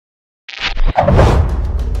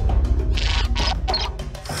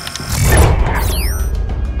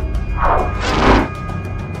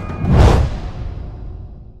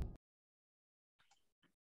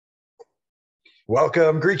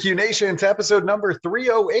Welcome, Greek U Nation, to episode number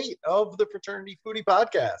 308 of the Fraternity Foodie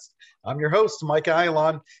Podcast. I'm your host, Mike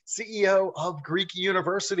Ayalon, CEO of Greek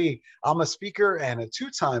University. I'm a speaker and a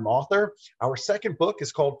two-time author. Our second book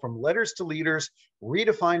is called From Letters to Leaders,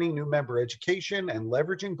 Redefining New Member Education and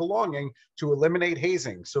Leveraging Belonging to Eliminate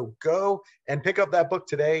Hazing. So go and pick up that book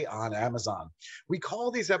today on Amazon. We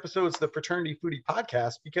call these episodes the Fraternity Foodie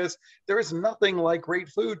Podcast because there is nothing like great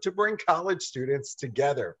food to bring college students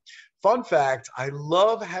together. Fun fact, I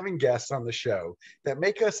love having guests on the show that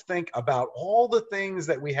make us think about all the things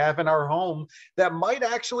that we have in our home that might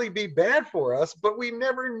actually be bad for us, but we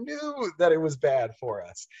never knew that it was bad for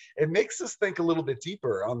us. It makes us think a little bit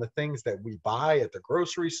deeper on the things that we buy at the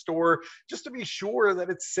grocery store, just to be sure that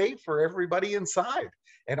it's safe for everybody inside.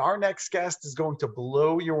 And our next guest is going to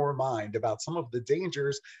blow your mind about some of the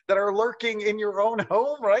dangers that are lurking in your own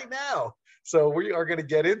home right now. So we are going to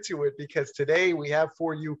get into it because today we have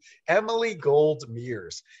for you Emily Gold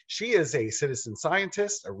Mears. She is a citizen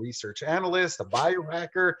scientist, a research analyst, a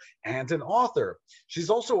biohacker, and an author. She's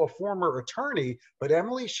also a former attorney, but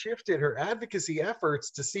Emily shifted her advocacy efforts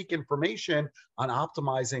to seek information on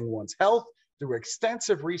optimizing one's health through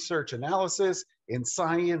extensive research analysis in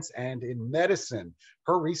science and in medicine.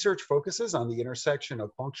 Her research focuses on the intersection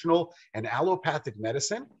of functional and allopathic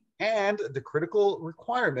medicine and the critical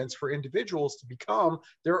requirements for individuals to become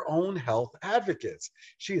their own health advocates.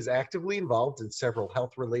 She is actively involved in several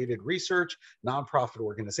health-related research, nonprofit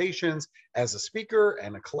organizations, as a speaker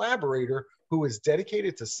and a collaborator who is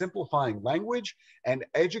dedicated to simplifying language and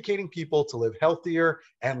educating people to live healthier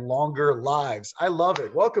and longer lives. I love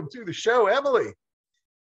it. Welcome to the show, Emily.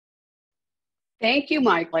 Thank you,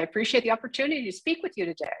 Michael. I appreciate the opportunity to speak with you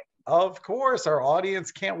today. Of course, our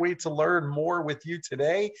audience can't wait to learn more with you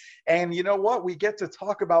today. And you know what? We get to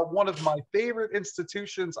talk about one of my favorite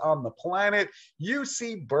institutions on the planet,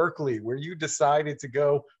 UC Berkeley, where you decided to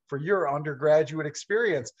go for your undergraduate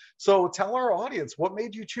experience. So tell our audience, what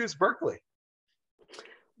made you choose Berkeley?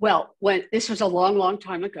 Well, this was a long, long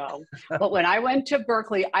time ago, but when I went to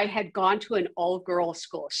Berkeley, I had gone to an all-girls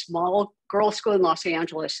school, a small girls' school in Los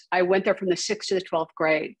Angeles. I went there from the 6th to the 12th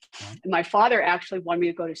grade. And my father actually wanted me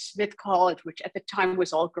to go to Smith College, which at the time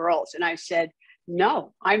was all girls. And I said,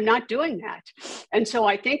 no, I'm not doing that. And so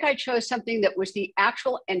I think I chose something that was the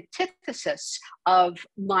actual antithesis of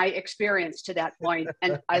my experience to that point.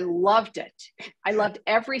 And I loved it. I loved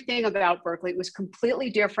everything about Berkeley. It was completely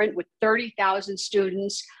different with 30,000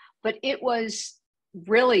 students, but it was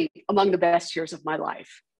really among the best years of my life.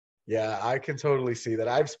 Yeah, I can totally see that.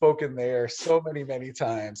 I've spoken there so many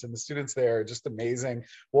times, and the students there are just amazing.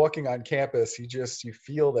 Walking on campus, you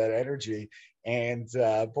feel that energy. And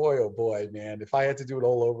boy, oh boy, man, if I had to do it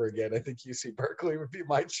all over again, I think UC Berkeley would be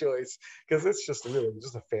my choice because it's just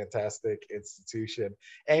a fantastic institution.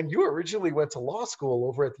 And you originally went to law school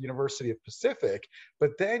over at the University of Pacific,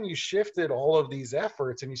 but then you shifted all of these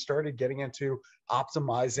efforts and you started getting into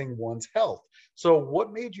optimizing one's health. So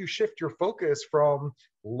what made you shift your focus from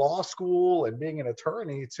law school and being an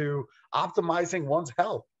attorney to optimizing one's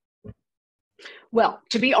health? Well,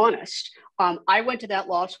 to be honest, I went to that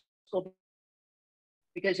law school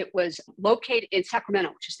because it was located in Sacramento,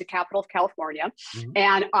 which is the capital of California. Mm-hmm.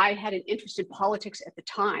 And I had an interest in politics at the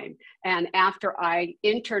time. And after I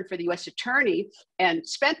interned for the US Attorney and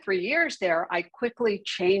spent 3 years there, I quickly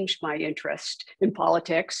changed my interest in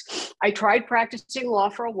politics. I tried practicing law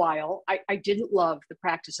for a while. I didn't love the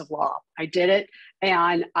practice of law. I did it,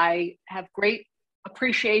 and I have great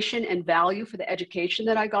appreciation and value for the education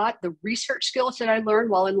that I got. The research skills that I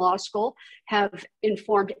learned while in law school have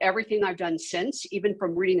informed everything I've done since, even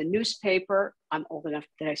from reading the newspaper. I'm old enough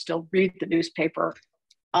that I still read the newspaper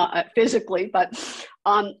physically, but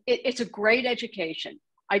it's a great education.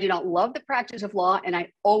 I did not love the practice of law, and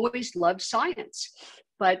I always loved science.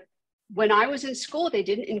 But when I was in school, they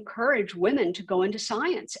didn't encourage women to go into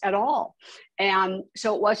science at all. And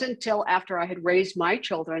so it wasn't until after I had raised my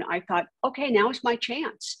children, I thought, okay, now is my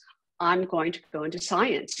chance. I'm going to go into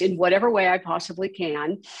science in whatever way I possibly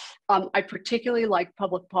can. I particularly like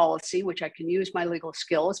public policy, which I can use my legal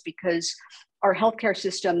skills because our healthcare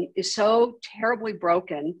system is so terribly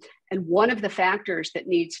broken. And one of the factors that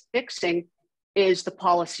needs fixing is the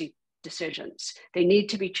policy decisions. They need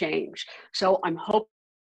to be changed. So I'm hoping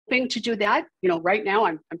to do that. Right now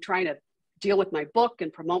I'm trying to deal with my book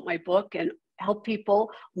and promote my book and help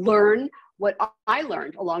people learn what I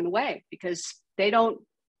learned along the way, because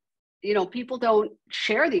people don't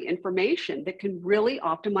share the information that can really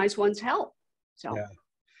optimize one's health. So. Yeah.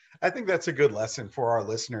 I think that's a good lesson for our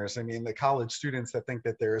listeners. I mean, the college students that think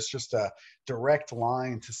that there's just a direct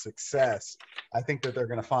line to success, I think that they're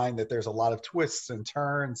going to find that there's a lot of twists and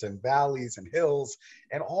turns and valleys and hills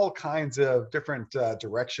and all kinds of different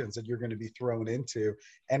directions that you're going to be thrown into.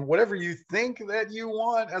 And whatever you think that you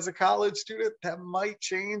want as a college student, that might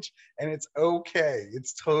change, and it's okay.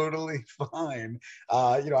 It's totally fine.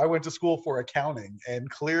 I went to school for accounting, and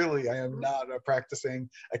clearly I am not a practicing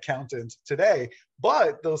accountant today,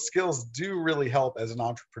 but those skills do really help as an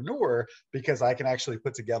entrepreneur because I can actually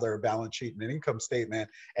put together a balance sheet and an income statement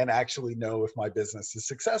and actually know if my business is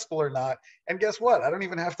successful or not. And guess what? I don't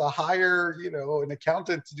even have to hire, an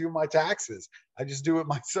accountant to do my taxes. I just do it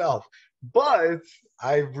myself. But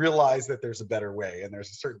I realized that there's a better way, and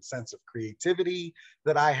there's a certain sense of creativity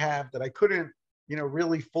that I have that I couldn't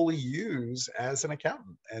really fully use as an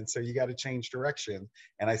accountant. And so you got to change direction.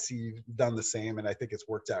 And I see you've done the same, and I think it's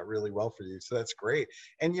worked out really well for you. So that's great.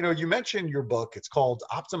 And, you mentioned your book. It's called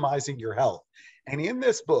Optimizing Your Health. And in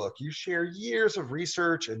this book, you share years of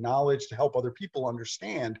research and knowledge to help other people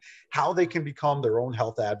understand how they can become their own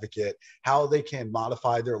health advocate, how they can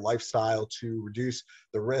modify their lifestyle to reduce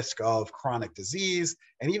the risk of chronic disease,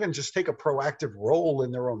 and even just take a proactive role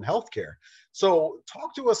in their own healthcare. So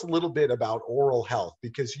talk to us a little bit about oral health,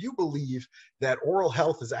 because you believe that oral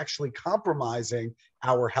health is actually compromising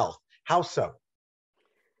our health. How so?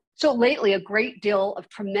 So lately, a great deal of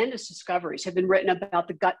tremendous discoveries have been written about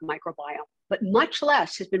the gut microbiome, but much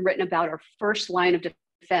less has been written about our first line of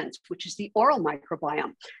defense, which is the oral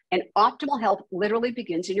microbiome. And optimal health literally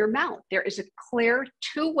begins in your mouth. There is a clear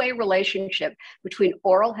two-way relationship between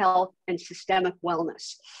oral health and systemic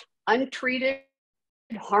wellness. Untreated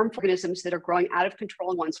harmful organisms that are growing out of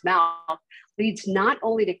control in one's mouth leads not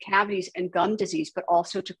only to cavities and gum disease, but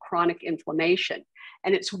also to chronic inflammation.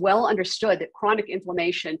 And it's well understood that chronic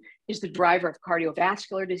inflammation is the driver of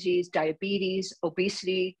cardiovascular disease, diabetes,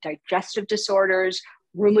 obesity, digestive disorders,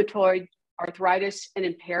 rheumatoid arthritis, and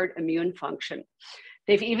impaired immune function.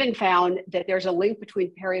 They've even found that there's a link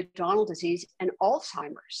between periodontal disease and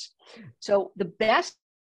Alzheimer's. So the best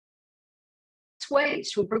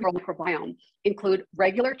ways to improve your microbiome include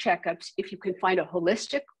regular checkups. If you can find a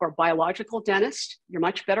holistic or biological dentist, you're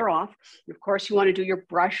much better off. Of course, you want to do your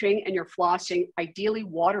brushing and your flossing, ideally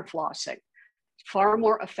water flossing, far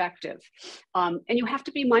more effective. And you have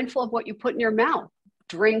to be mindful of what you put in your mouth.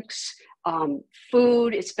 Drinks,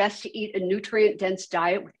 food, it's best to eat a nutrient-dense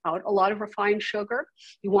diet without a lot of refined sugar.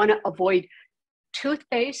 You want to avoid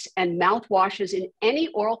toothpaste and mouthwashes in any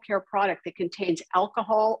oral care product that contains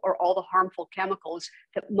alcohol or all the harmful chemicals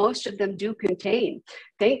that most of them do contain.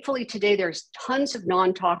 Thankfully, today there's tons of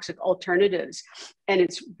non-toxic alternatives, and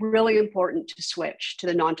it's really important to switch to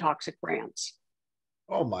the non-toxic brands.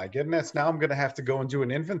 Oh my goodness. Now I'm going to have to go and do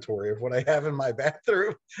an inventory of what I have in my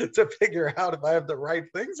bathroom to figure out if I have the right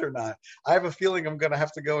things or not. I have a feeling I'm going to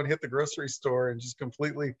have to go and hit the grocery store and just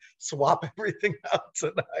completely swap everything out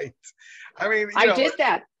tonight. I mean, I did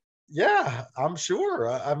that. Yeah, I'm sure.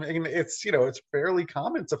 I mean, it's fairly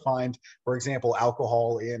common to find, for example,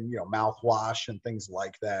 alcohol in, mouthwash and things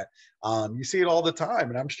like that. You see it all the time,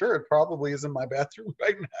 and I'm sure it probably is in my bathroom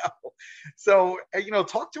right now. So,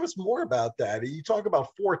 talk to us more about that. You talk about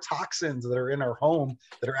 4 toxins that are in our home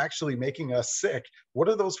that are actually making us sick. What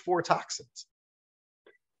are those 4 toxins?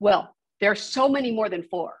 Well, there are so many more than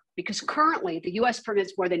 4. Because currently the US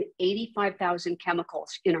permits more than 85,000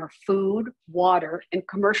 chemicals in our food, water, and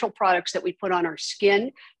commercial products that we put on our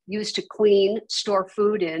skin, use to clean, store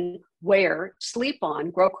food in, wear, sleep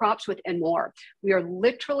on, grow crops with, and more. We are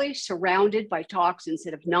literally surrounded by toxins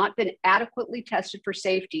that have not been adequately tested for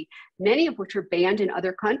safety, many of which are banned in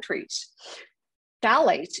other countries.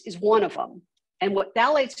 Phthalates is one of them. And what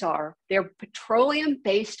phthalates are, they're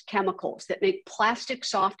petroleum-based chemicals that make plastic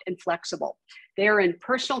soft and flexible. They are in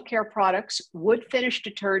personal care products, wood finishes,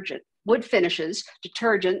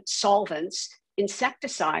 detergent, solvents,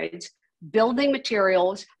 insecticides, building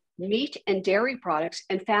materials, meat and dairy products,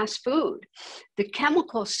 and fast food. The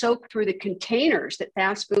chemicals soak through the containers that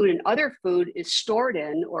fast food and other food is stored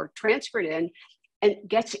in or transferred in and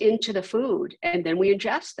gets into the food, and then we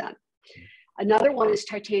ingest them. Another one is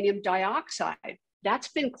titanium dioxide. That's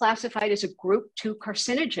been classified as a group 2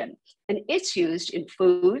 carcinogen, and it's used in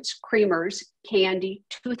foods, creamers, candy,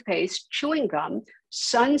 toothpaste, chewing gum,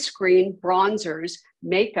 sunscreen, bronzers,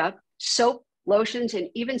 makeup, soap, lotions, and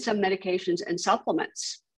even some medications and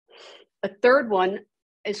supplements. A third one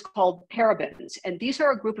is called parabens, and these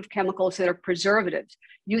are a group of chemicals that are preservatives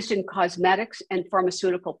used in cosmetics and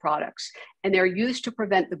pharmaceutical products, and they're used to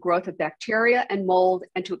prevent the growth of bacteria and mold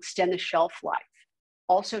and to extend the shelf life,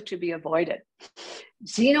 also to be avoided.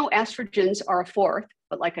 Xenoestrogens are a fourth,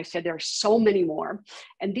 but like I said, there are so many more.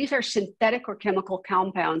 And these are synthetic or chemical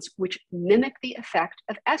compounds which mimic the effect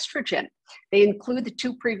of estrogen. They include the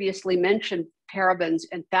two previously mentioned parabens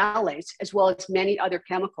and phthalates, as well as many other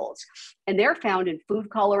chemicals. And they're found in food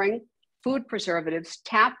coloring, food preservatives,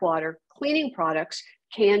 tap water, cleaning products,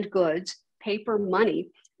 canned goods, paper money,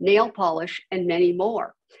 nail polish, and many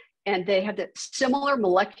more. And they have the similar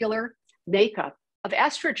molecular makeup of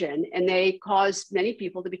estrogen, and they cause many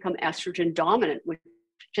people to become estrogen dominant, which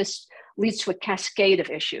just leads to a cascade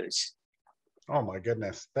of issues. Oh my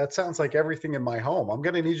goodness. That sounds like everything in my home. I'm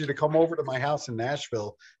going to need you to come over to my house in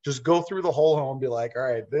Nashville, just go through the whole home, be like, all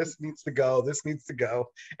right, this needs to go, this needs to go,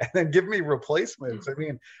 and then give me replacements. I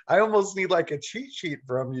mean, I almost need like a cheat sheet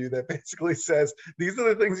from you that basically says, these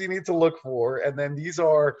are the things you need to look for. And then these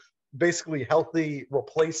are basically healthy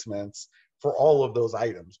replacements for all of those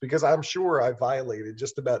items, because I'm sure I violated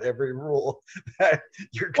just about every rule that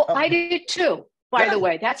you're Well, I did too. By the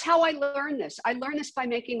way, that's how I learned this. I learned this by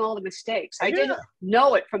making all the mistakes. I didn't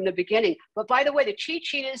know it from the beginning. But by the way, the cheat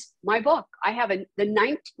sheet is my book. I have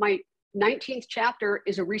my 19th chapter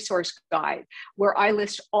is a resource guide where I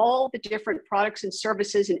list all the different products and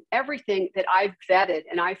services and everything that I've vetted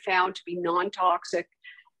and I found to be non-toxic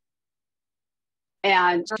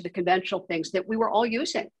and the conventional things that we were all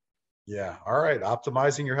using. Yeah. All right.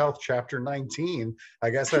 Optimizing Your Health, chapter 19. I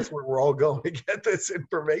guess that's where we're all going to get this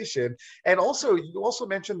information. And also, you also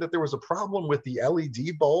mentioned that there was a problem with the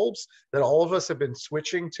LED bulbs that all of us have been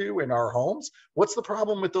switching to in our homes. What's the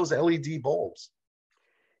problem with those LED bulbs?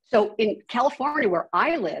 So in California, where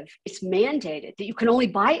I live, it's mandated that you can only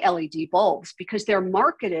buy LED bulbs because they're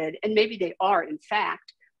marketed, and maybe they are, in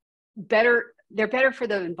fact, better. They're better for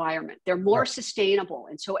the environment. They're more sustainable.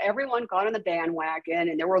 And so everyone got on the bandwagon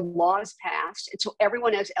and there were laws passed. And so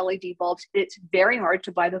everyone has LED bulbs. And it's very hard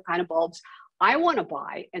to buy the kind of bulbs I want to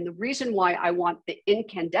buy. And the reason why I want the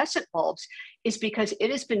incandescent bulbs is because it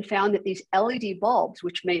has been found that these LED bulbs,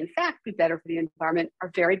 which may in fact be better for the environment,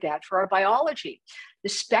 are very bad for our biology. The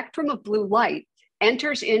spectrum of blue light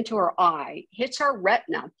enters into our eye, hits our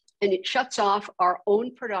retina, and it shuts off our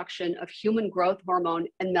own production of human growth hormone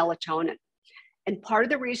and melatonin. And part of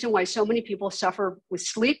the reason why so many people suffer with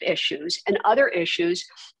sleep issues and other issues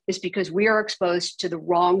is because we are exposed to the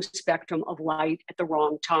wrong spectrum of light at the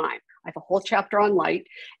wrong time. I have a whole chapter on light,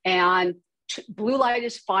 and blue light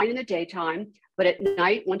is fine in the daytime, but at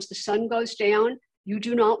night, once the sun goes down, you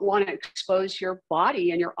do not want to expose your body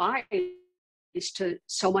and your eyes to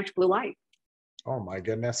so much blue light. Oh my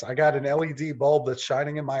goodness. I got an LED bulb that's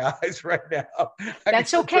shining in my eyes right now.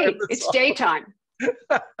 That's okay. It's daytime.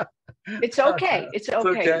 It's okay. It's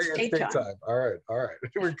okay. It's daytime. All right.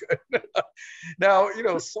 We're good. Now,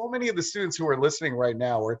 so many of the students who are listening right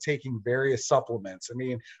now are taking various supplements. I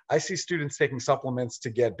mean, I see students taking supplements to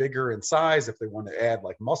get bigger in size if they want to add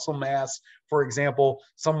like muscle mass, for example.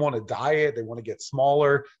 Some want to diet, they want to get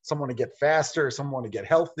smaller, some want to get faster, some want to get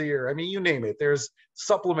healthier. I mean, you name it. There's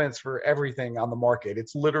supplements for everything on the market.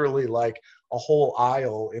 It's literally like a whole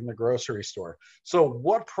aisle in the grocery store. So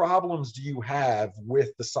what problems do you have with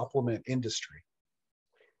the supplement industry?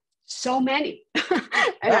 So many.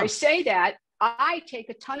 And I say that I take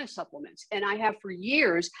a ton of supplements, and I have for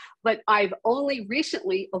years, but I've only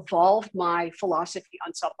recently evolved my philosophy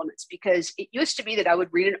on supplements, because it used to be that I would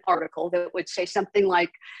read an article that would say something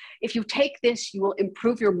like, if you take this, you will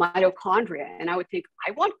improve your mitochondria. And I would think,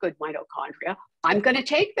 I want good mitochondria. I'm going to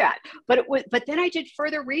take that. But then I did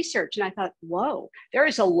further research and I thought, whoa, there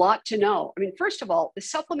is a lot to know. I mean, first of all, the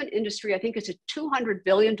supplement industry, I think, is a $200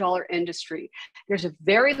 billion industry. There's a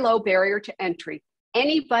very low barrier to entry.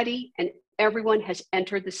 Anybody and everyone has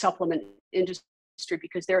entered the supplement industry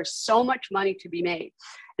because there is so much money to be made.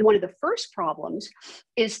 And one of the first problems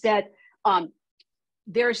is that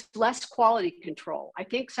there's less quality control. I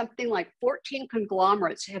think something like 14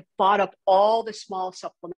 conglomerates have bought up all the small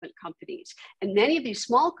supplement companies. And many of these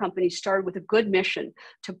small companies started with a good mission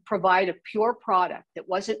to provide a pure product that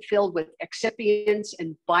wasn't filled with excipients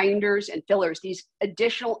and binders and fillers, these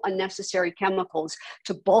additional unnecessary chemicals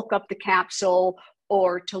to bulk up the capsule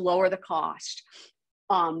or to lower the cost.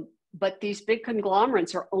 But these big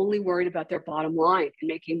conglomerates are only worried about their bottom line and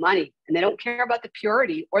making money, and they don't care about the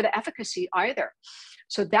purity or the efficacy either.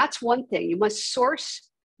 So that's one thing. You must source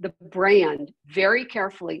the brand very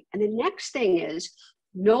carefully. And the next thing is,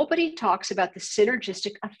 nobody talks about the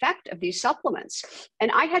synergistic effect of these supplements. And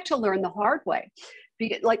I had to learn the hard way.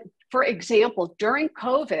 Like, for example, during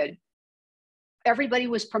COVID, everybody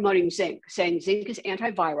was promoting zinc, saying zinc is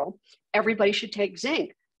antiviral. Everybody should take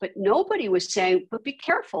zinc. But nobody was saying, but be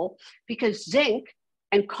careful, because zinc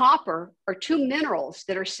and copper are two minerals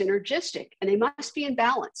that are synergistic, and they must be in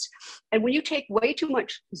balance. And when you take way too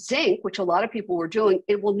much zinc, which a lot of people were doing,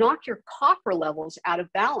 it will knock your copper levels out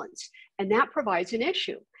of balance, and that provides an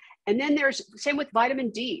issue. And then there's same with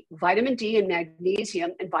vitamin D and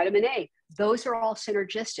magnesium and vitamin A. Those are all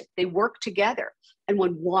synergistic. They work together. And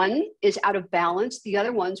when one is out of balance, the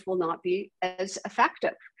other ones will not be as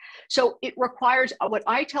effective. So it requires, what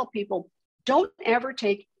I tell people, don't ever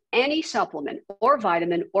take any supplement or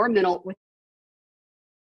vitamin or mineral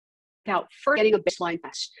without first getting a baseline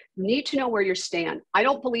test. You need to know where you stand. I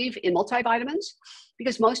don't believe in multivitamins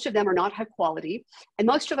because most of them are not high quality, and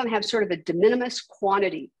most of them have sort of a de minimis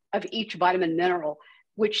quantity of each vitamin mineral,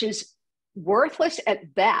 which is worthless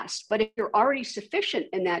at best, but if you're already sufficient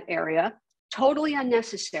in that area, totally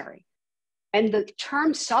unnecessary. And the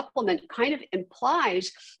term supplement kind of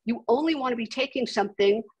implies you only want to be taking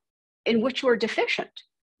something in which you are deficient.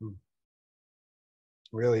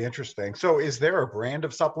 Really interesting. So is there a brand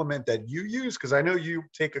of supplement that you use? Because I know you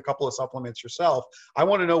take a couple of supplements yourself. I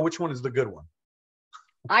want to know which one is the good one.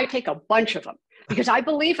 I take a bunch of them because I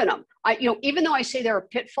believe in them. Even though I say there are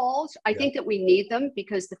pitfalls, I think that we need them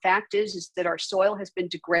because the fact is that our soil has been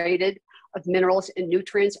degraded of minerals and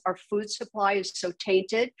nutrients. Our food supply is so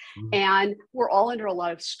tainted, and we're all under a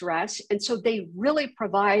lot of stress. And so they really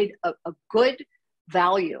provide a good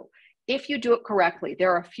value if you do it correctly.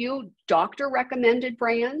 There are a few doctor recommended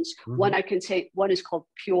brands. One I can say, one is called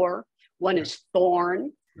Pure, one is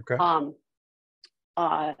Thorn.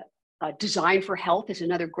 Design for Health is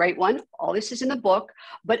another great one. All this is in the book,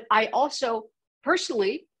 but I also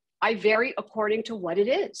personally, I vary according to what it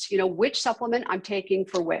is, which supplement I'm taking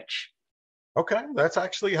for which. Okay, that's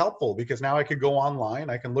actually helpful because now I could go online,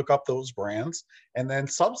 I can look up those brands and then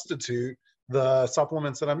substitute the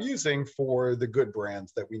supplements that I'm using for the good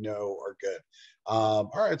brands that we know are good.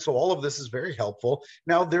 All right, so all of this is very helpful.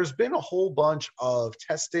 Now, there's been a whole bunch of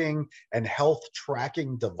testing and health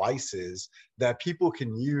tracking devices that people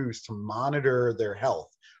can use to monitor their health.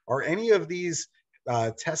 Are any of these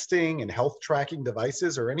testing and health tracking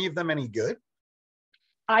devices, are any of them any good?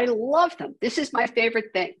 I love them. This is my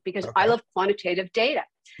favorite thing because I love quantitative data.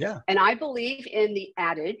 Yeah. And I believe in the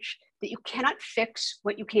adage that you cannot fix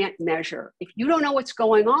what you can't measure. If you don't know what's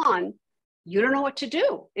going on, you don't know what to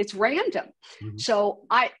do. It's random. So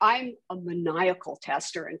I'm a maniacal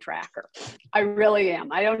tester and tracker. I really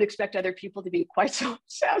am. I don't expect other people to be quite so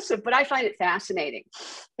obsessive, but I find it fascinating.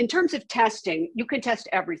 In terms of testing, you can test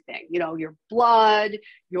everything, your blood,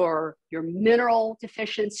 your mineral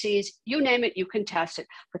deficiencies, you name it, you can test it.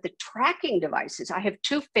 But the tracking devices, I have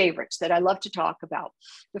two favorites that I love to talk about.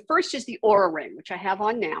 The first is the Oura Ring, which I have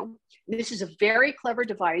on now. This is a very clever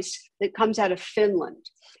device that comes out of Finland.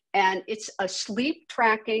 And it's a sleep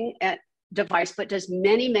tracking device, but does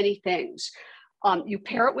many, many things. You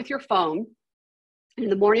pair it with your phone. In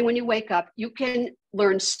the morning when you wake up, you can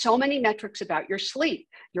learn so many metrics about your sleep,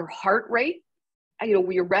 your heart rate,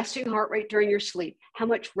 your resting heart rate during your sleep, how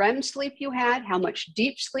much REM sleep you had, how much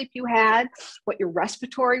deep sleep you had, what your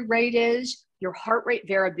respiratory rate is, your heart rate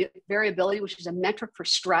variability, which is a metric for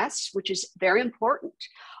stress, which is very important.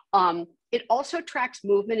 It also tracks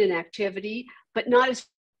movement and activity, but not as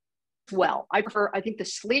well. I think the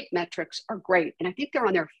sleep metrics are great. And I think they're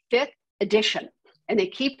on their 5th edition and they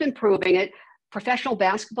keep improving it. Professional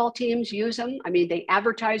basketball teams use them. I mean, they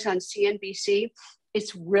advertise on CNBC.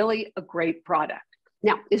 It's really a great product.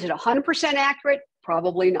 Now, is it 100% accurate?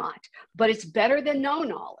 Probably not, but it's better than no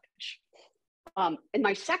knowledge. And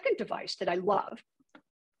my second device that I love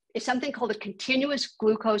is something called a continuous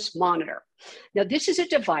glucose monitor. Now, this is a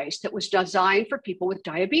device that was designed for people with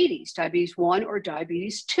diabetes 1 or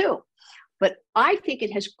diabetes 2. But I think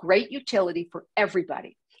it has great utility for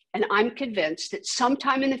everybody. And I'm convinced that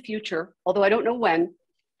sometime in the future, although I don't know when,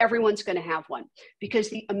 everyone's going to have one because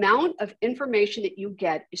the amount of information that you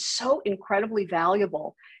get is so incredibly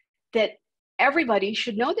valuable that everybody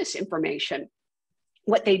should know this information.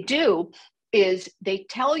 What they do is they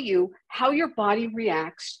tell you how your body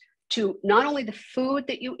reacts to not only the food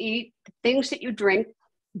that you eat, the things that you drink,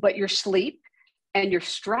 but your sleep and your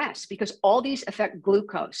stress, because all these affect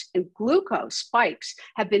glucose, and glucose spikes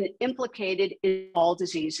have been implicated in all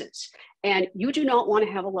diseases. And you do not want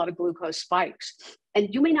to have a lot of glucose spikes.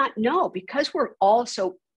 And you may not know because we're all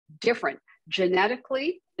so different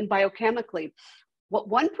genetically and biochemically. What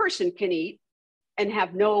one person can eat and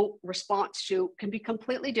have no response to can be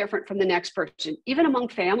completely different from the next person, even among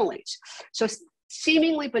families. So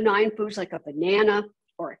seemingly benign foods like a banana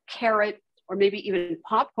or a carrot, or maybe even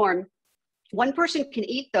popcorn, one person can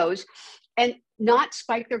eat those and not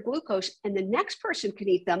spike their glucose, and the next person can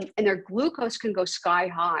eat them and their glucose can go sky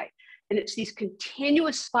high. And it's these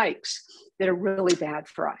continuous spikes that are really bad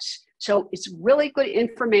for us. So it's really good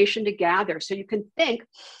information to gather. So you can think,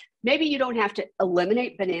 maybe you don't have to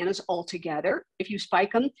eliminate bananas altogether if you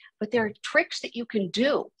spike them, but there are tricks that you can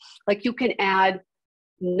do. Like you can add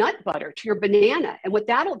nut butter to your banana. And what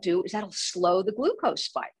that'll do is that'll slow the glucose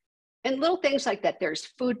spike. And little things like that. There's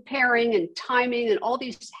food pairing and timing and all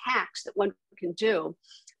these hacks that one can do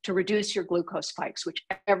to reduce your glucose spikes, which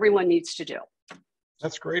everyone needs to do.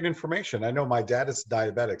 That's great information. I know my dad is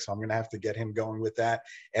diabetic, so I'm going to have to get him going with that.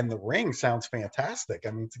 And the ring sounds fantastic. I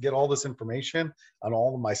mean, to get all this information on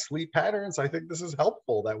all of my sleep patterns, I think this is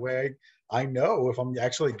helpful. That way I know if I'm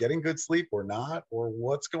actually getting good sleep or not, or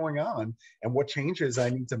what's going on and what changes I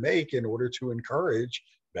need to make in order to encourage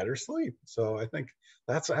better sleep. So I think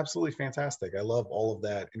that's absolutely fantastic. I love all of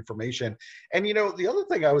that information. And, the other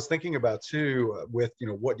thing I was thinking about too, with,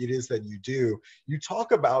 what it is that you do, you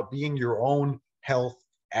talk about being your own health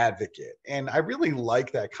advocate. And I really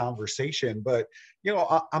like that conversation, but,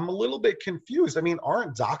 I'm a little bit confused. I mean,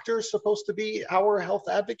 aren't doctors supposed to be our health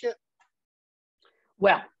advocate?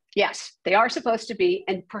 Well, yes, they are supposed to be.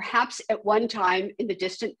 And perhaps at one time in the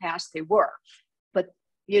distant past, they were. But,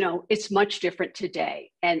 it's much different today.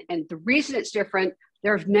 And the reason it's different,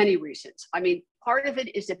 there are many reasons. I mean, part of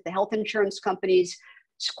it is that the health insurance companies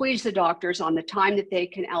squeeze the doctors on the time that they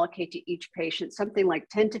can allocate to each patient, something like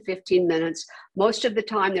 10 to 15 minutes. Most of the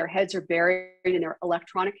time, their heads are buried in their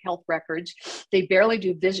electronic health records. They barely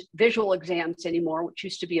do visual exams anymore, which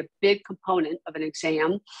used to be a big component of an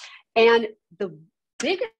exam. And the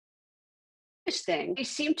biggest thing they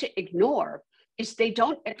seem to ignore is they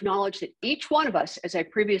don't acknowledge that each one of us, as I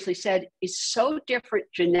previously said, is so different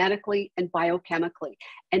genetically and biochemically.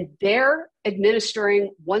 And they're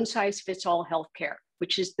administering one-size-fits-all healthcare,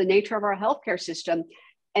 which is the nature of our healthcare system.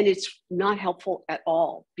 And it's not helpful at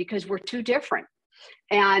all because we're too different.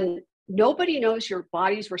 And nobody knows your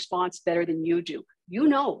body's response better than you do. You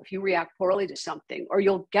know if you react poorly to something, or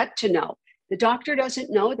you'll get to know. The doctor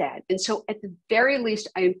doesn't know that. And so at the very least,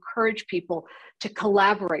 I encourage people to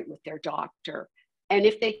collaborate with their doctor. And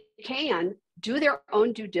if they can, do their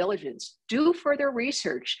own due diligence, do further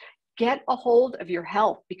research, get a hold of your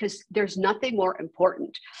health, because there's nothing more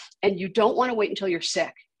important. And you don't want to wait until you're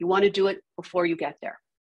sick. You want to do it before you get there.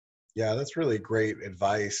 Yeah, that's really great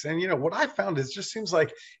advice. And what I found is just seems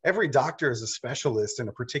like every doctor is a specialist in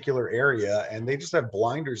a particular area, and they just have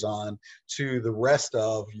blinders on to the rest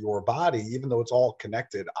of your body, even though it's all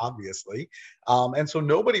connected, obviously. And so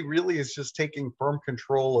nobody really is just taking firm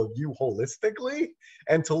control of you holistically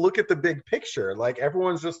and to look at the big picture. Like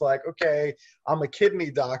everyone's just like, okay, I'm a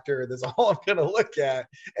kidney doctor. That's all I'm going to look at,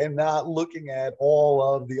 and not looking at all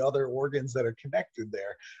of the other organs that are connected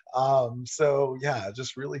there. So yeah,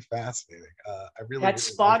 just really fascinating. That's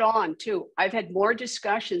spot on too. I've had more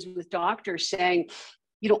discussions with doctors saying,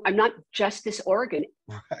 I'm not just this organ.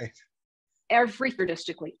 Right.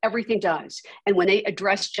 Holistically, everything does. And when they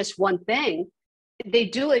address just one thing, they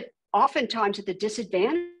do it oftentimes at the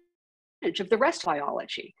disadvantage of the rest of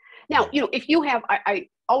biology. Now, if you have, I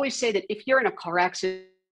always say that if you're in a car accident,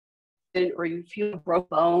 or you feel a broke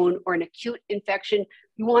bone or an acute infection,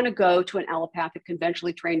 you want to go to an allopathic,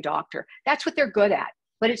 conventionally trained doctor. That's what they're good at.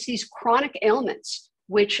 But it's these chronic ailments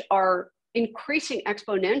which are increasing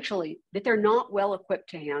exponentially that they're not well equipped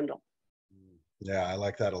to handle. Yeah, I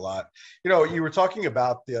like that a lot. You were talking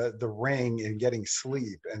about the ring and getting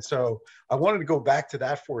sleep. And so I wanted to go back to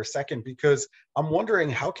that for a second, because I'm wondering,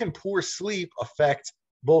 how can poor sleep affect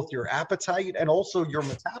both your appetite and also your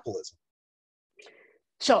metabolism?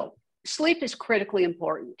 So sleep is critically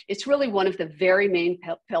important. It's really one of the very main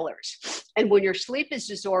pillars. And when your sleep is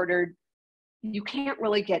disordered, you can't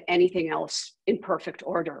really get anything else in perfect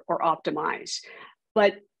order or optimize.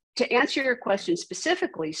 But to answer your question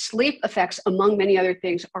specifically, sleep affects, among many other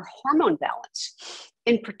things, our hormone balance.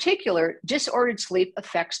 In particular, disordered sleep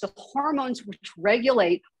affects the hormones which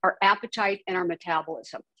regulate our appetite and our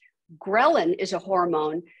metabolism. Ghrelin is a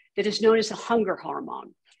hormone that is known as the hunger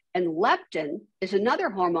hormone. And leptin is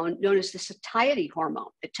another hormone known as the satiety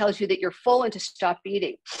hormone. It tells you that you're full and to stop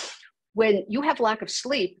eating. When you have lack of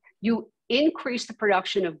sleep, you increase the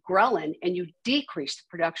production of ghrelin and you decrease the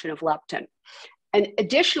production of leptin. And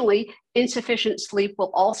additionally, insufficient sleep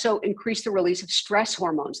will also increase the release of stress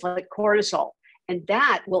hormones like cortisol. And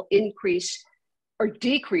that will decrease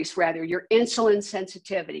your insulin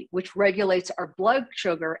sensitivity, which regulates our blood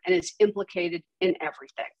sugar and is implicated in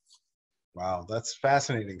everything. Wow, that's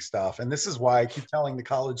fascinating stuff. And this is why I keep telling the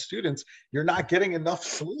college students, you're not getting enough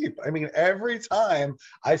sleep. I mean, every time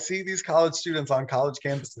I see these college students on college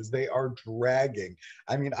campuses, they are dragging.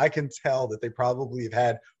 I mean, I can tell that they probably have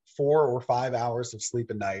had 4 or 5 hours of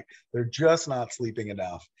sleep a night. They're just not sleeping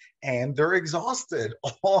enough. And they're exhausted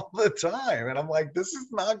all the time. And I'm like, this is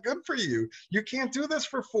not good for you. You can't do this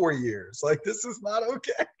for 4 years. Like, this is not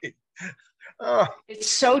okay. Oh. It's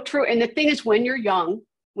so true. And the thing is, when you're young,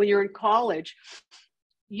 when you're in college,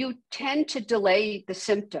 you tend to delay the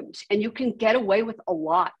symptoms, and you can get away with a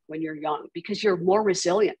lot when you're young because you're more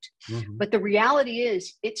resilient. Mm-hmm. But the reality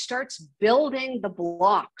is it starts building the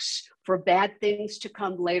blocks for bad things to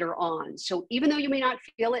come later on. So even though you may not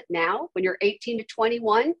feel it now, when you're 18 to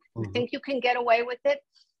 21, Mm-hmm. you think you can get away with it,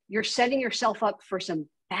 you're setting yourself up for some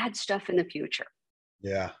bad stuff in the future.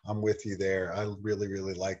 Yeah, I'm with you there. I really,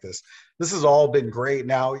 really like this. This has all been great.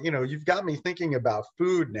 Now, you've got me thinking about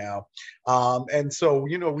food now. And so,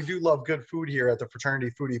 we do love good food here at the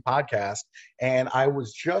Fraternity Foodie Podcast. And I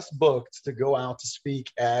was just booked to go out to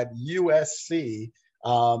speak at USC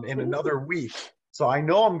in another week. So I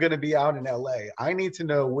know I'm going to be out in LA. I need to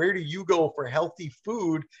know, where do you go for healthy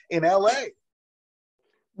food in LA?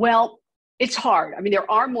 Well, it's hard. I mean, there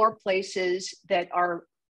are more places that are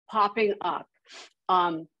popping up.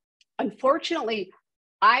 Unfortunately,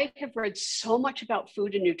 I have read so much about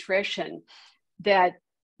food and nutrition that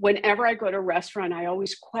whenever I go to a restaurant, I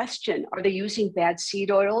always question, are they using bad seed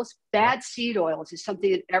oils? Bad seed oils is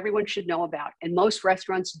something that everyone should know about, and most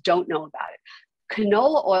restaurants don't know about it.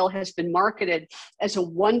 Canola oil has been marketed as a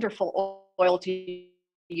wonderful oil to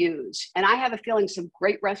use. And I have a feeling some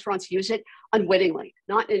great restaurants use it unwittingly,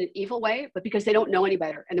 not in an evil way, but because they don't know any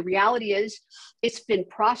better. And the reality is it's been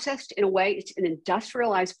processed in a way, it's an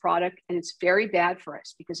industrialized product, and it's very bad for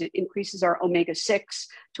us because it increases our omega-6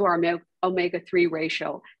 to our omega-3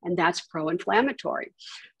 ratio, and that's pro-inflammatory.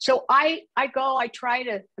 So I'm trying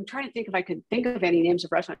to think if I can think of any names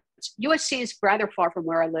of restaurants. USC is rather far from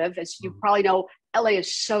where I live. As you probably know, LA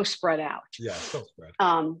is so spread out. Yeah, so spread.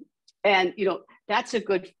 And that's a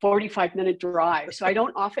good 45-minute drive. So I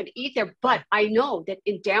don't often eat there, but I know that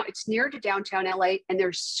it's near to downtown LA, and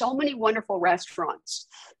there's so many wonderful restaurants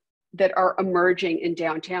that are emerging in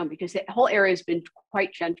downtown because the whole area has been quite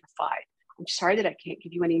gentrified. I'm sorry that I can't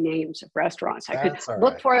give you any names of restaurants. I could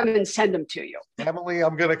look for them and send them to you. Emily,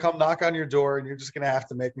 I'm going to come knock on your door, and you're just going to have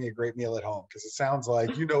to make me a great meal at home, because it sounds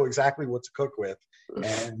like you know exactly what to cook with.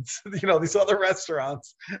 And, these other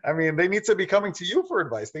restaurants, I mean, they need to be coming to you for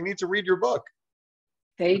advice. They need to read your book.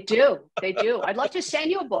 They do. I'd love to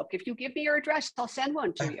send you a book. If you give me your address, I'll send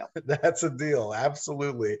one to you. That's a deal.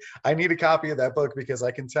 Absolutely. I need a copy of that book because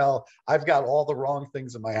I can tell I've got all the wrong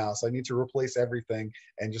things in my house. I need to replace everything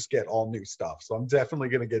and just get all new stuff. So I'm definitely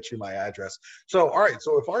going to get you my address. So, all right.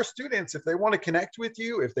 So if our students, if they want to connect with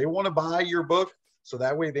you, if they want to buy your book, so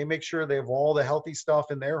that way they make sure they have all the healthy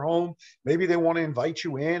stuff in their home. Maybe they want to invite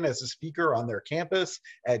you in as a speaker on their campus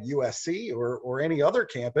at USC or any other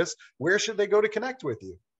campus. Where should they go to connect with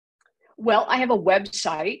you? Well, I have a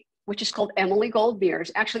website, which is called Emily Gold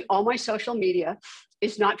Mears. Actually, all my social media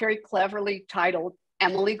is not very cleverly titled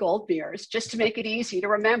Emily Gold Mears, just to make it easy to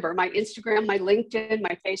remember. My Instagram, my LinkedIn,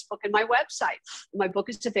 my Facebook, and my website. My book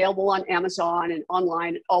is available on Amazon and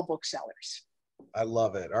online at all booksellers. I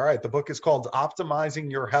love it. All right. The book is called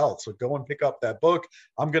Optimizing Your Health. So go and pick up that book.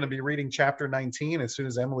 I'm going to be reading chapter 19 as soon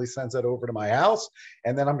as Emily sends that over to my house.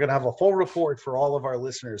 And then I'm going to have a full report for all of our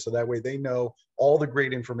listeners, so that way they know all the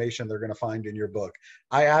great information they're going to find in your book.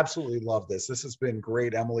 I absolutely love this. This has been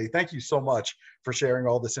great, Emily. Thank you so much for sharing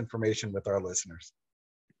all this information with our listeners.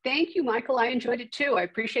 Thank you, Michael. I enjoyed it too. I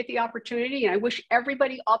appreciate the opportunity, and I wish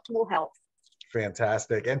everybody optimal health.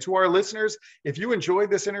 Fantastic. And to our listeners, if you enjoyed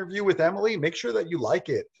this interview with Emily, make sure that you like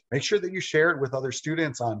it. Make sure that you share it with other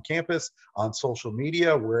students on campus, on social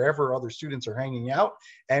media, wherever other students are hanging out.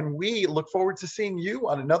 And we look forward to seeing you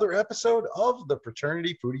on another episode of the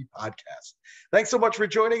Fraternity Foodie Podcast. Thanks so much for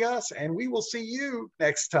joining us, and we will see you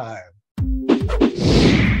next time.